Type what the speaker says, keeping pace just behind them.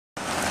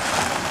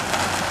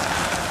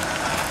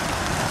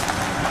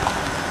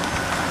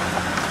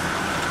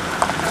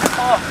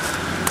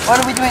What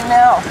are we doing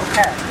now?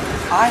 Okay.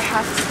 I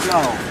have to go.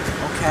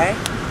 Okay.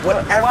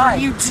 Whatever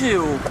you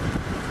do,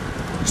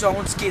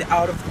 don't get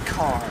out of the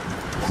car.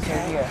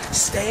 Okay.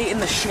 Stay in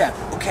the ship.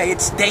 Okay.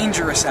 It's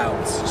dangerous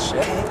out.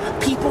 Okay.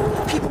 People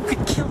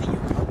could kill you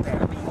out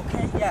there.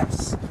 Okay.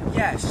 Yes.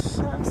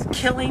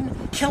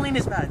 Killing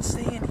is bad.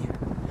 Stay in here.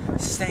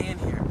 Stay in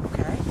here.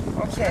 Okay.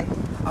 Okay.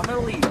 I'm gonna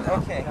leave.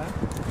 Okay.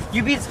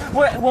 You be.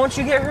 Won't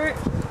you get hurt?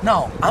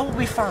 No, I will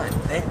be fine.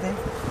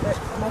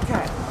 I'm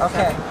okay.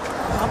 Okay.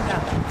 Calm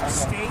down. Okay.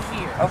 Stay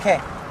here.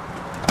 Okay.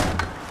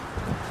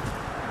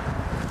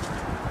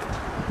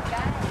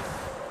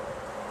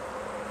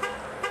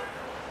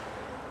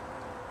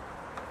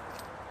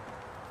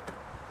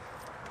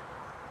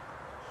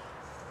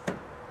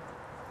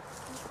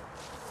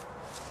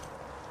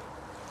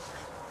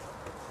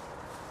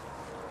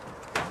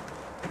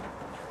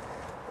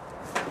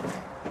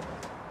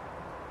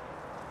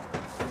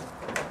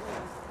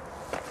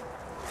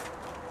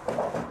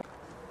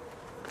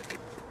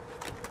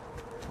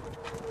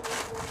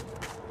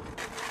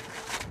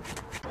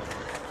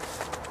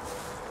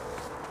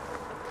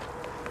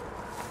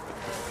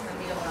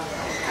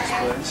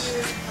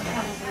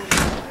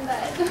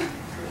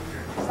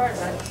 Sorry,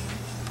 bud.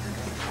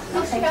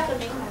 Oh, she got the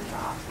name on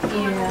top.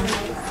 Yeah.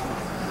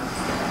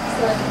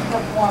 So a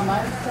couple more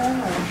months then,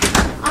 or?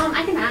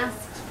 I can ask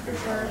for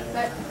sure,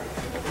 but.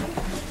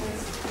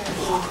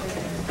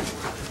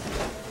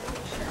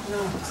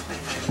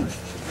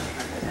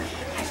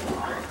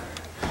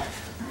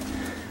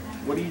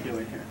 What are you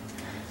doing here?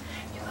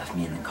 You left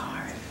me in the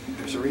car.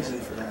 There's a reason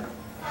for that.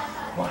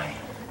 Why?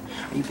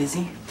 Are you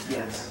busy?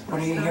 Yes.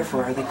 What are you here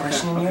for? Are they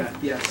questioning you?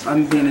 Yes,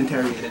 I'm being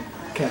interrogated.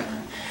 Okay.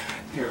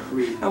 Here,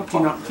 read. Oh,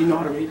 do you know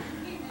how to read?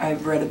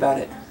 I've read about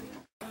it.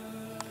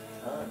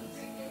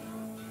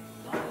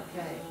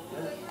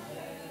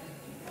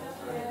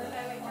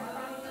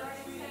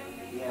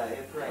 Yeah,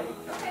 it's ready.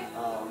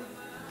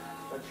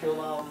 But chill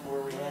out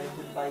where we headed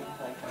to the bike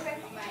thing.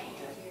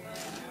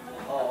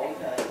 Oh,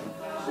 okay.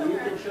 So you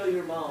can show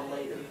your mom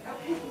later.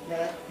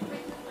 Okay?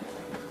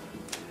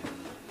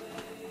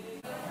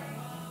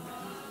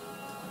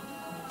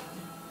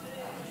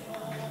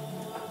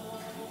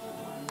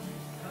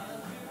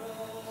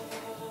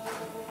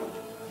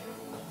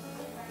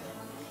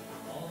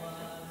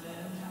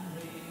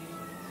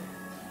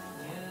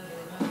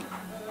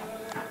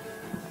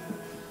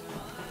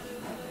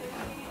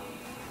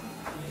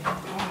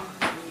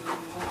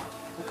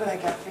 Look what I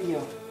got for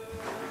you.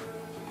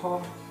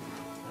 Paul.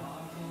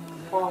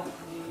 Paul.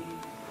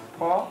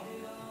 Paul?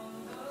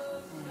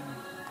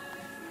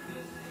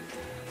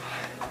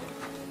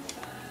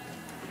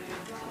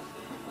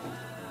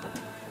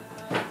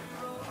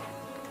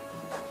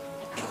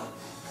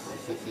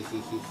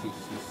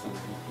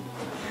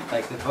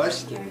 Like the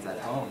Bushkins at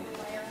home.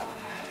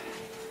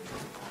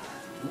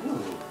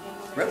 Ooh,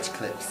 roach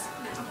clips.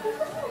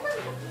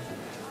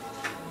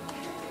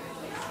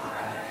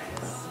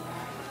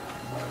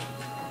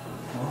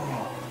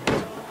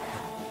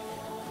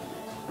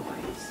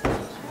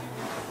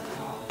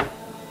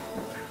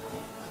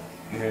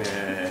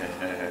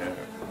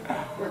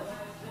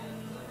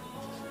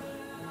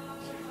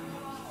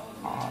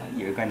 Oh,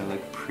 you're gonna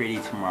look pretty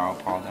tomorrow,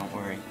 Paul, don't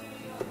worry.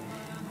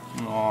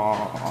 Oh.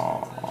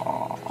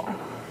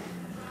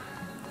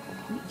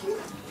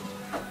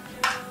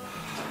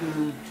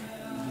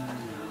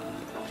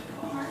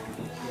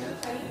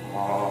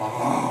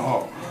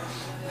 Oh.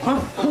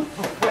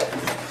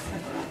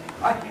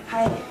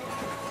 Hi.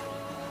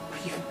 What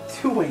are you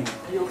doing?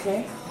 Are you okay?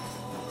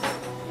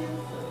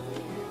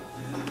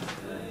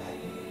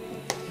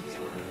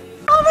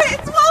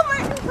 It's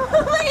Wal-Mart!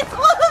 It's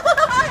Wal-Mart!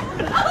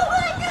 Oh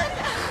my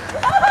goodness!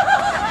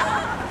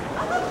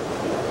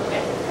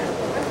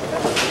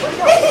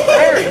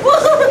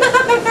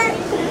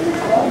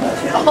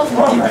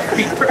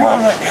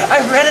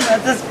 I've read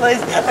about this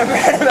place. I've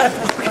read about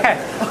this place.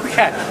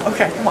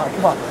 Okay, come on.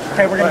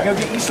 Okay, we're gonna go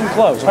get you some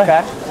clothes,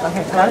 okay?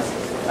 Okay, guys.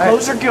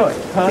 Clothes are good,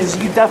 because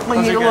you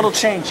definitely need a little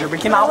change here. We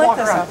cannot walk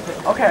around.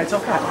 Okay, it's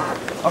okay.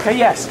 Okay,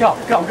 yes, go.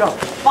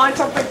 Find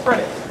something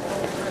pretty.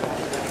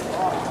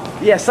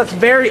 Yes, that's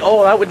very,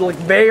 that would look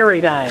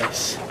very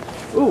nice.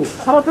 Ooh,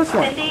 how about this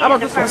one? How about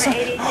this one?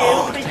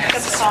 Oh,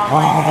 yes.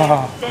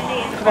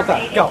 How about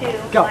that? Go.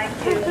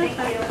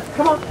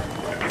 Come on.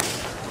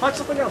 Find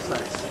something else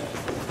nice.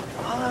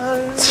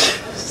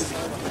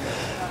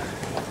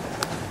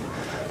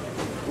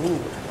 Ooh,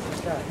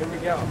 okay, here we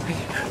go.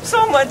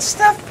 So much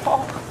stuff,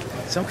 Paul.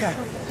 It's okay.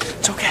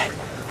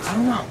 I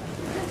don't know.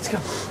 Let's go.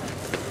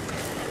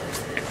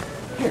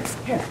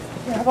 Here.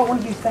 How about one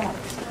of these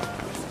bags?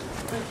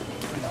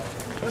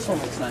 This one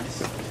looks nice.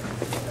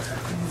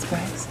 These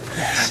bags?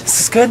 Yes. This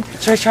is good?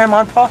 Should I try them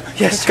on, Paul?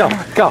 Yes, go.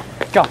 Come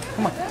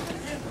on.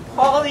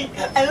 Paulie,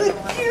 I look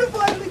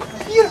beautiful.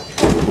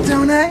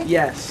 Don't I?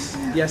 Yes,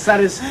 that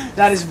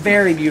is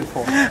very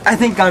beautiful. I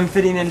think I'm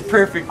fitting in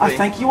perfectly. I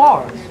think you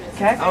are.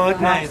 Okay? I look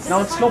nice. Now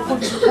let's go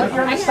put your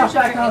stuff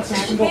back on so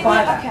you can go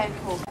buy that. Okay,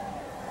 cool.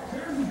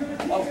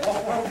 Oh,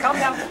 calm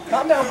down.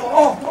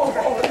 Oh,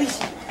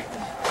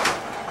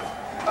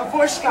 a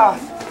Vorskov.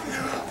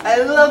 I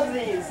love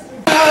these.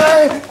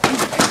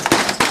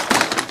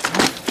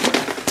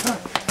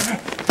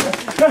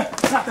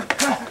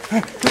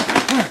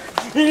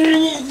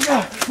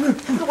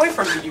 Get away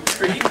from me, you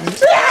creep.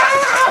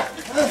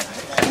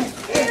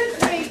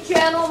 Excuse me,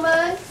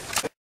 gentlemen.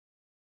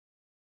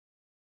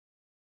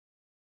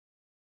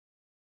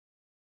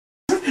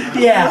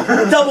 Yeah,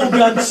 double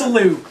gun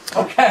salute.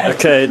 Okay.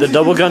 Okay, the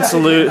double gun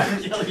salute.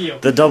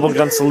 The double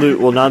gun salute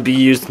will not be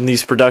used in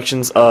these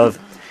productions of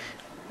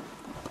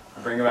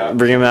Bring him out.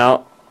 Bring Him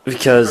Out,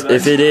 because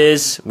if it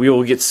is, we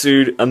will get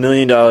sued $1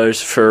 million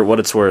for what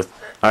it's worth.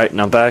 Alright,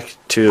 now back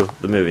to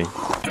the movie.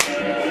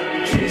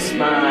 She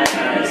smiles.